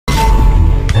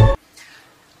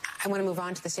I want to move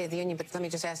on to the State of the Union, but let me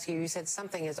just ask you, you said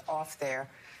something is off there.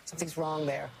 Something's wrong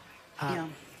there.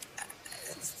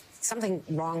 Something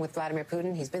wrong with Vladimir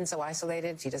Putin? He's been so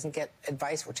isolated. He doesn't get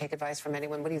advice or take advice from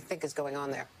anyone. What do you think is going on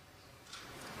there?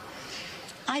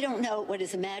 I don't know what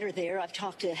is the matter there. I've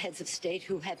talked to heads of state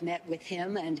who have met with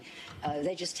him, and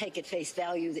they just take at face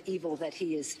value the evil that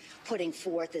he is putting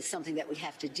forth as something that we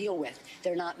have to deal with.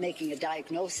 They're not making a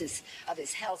diagnosis of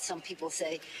his health. Some people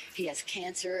say he has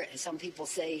cancer. Some people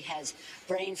say he has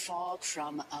brain fog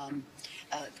from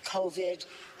COVID.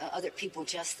 Other people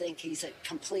just think he's a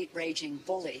complete raging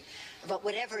bully. But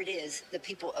whatever it is, the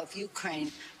people of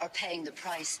Ukraine are paying the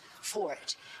price for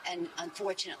it. And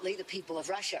unfortunately, the people of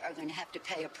Russia are going to have to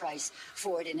pay a price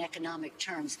for it in economic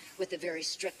terms with the very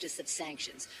strictest of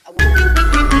sanctions.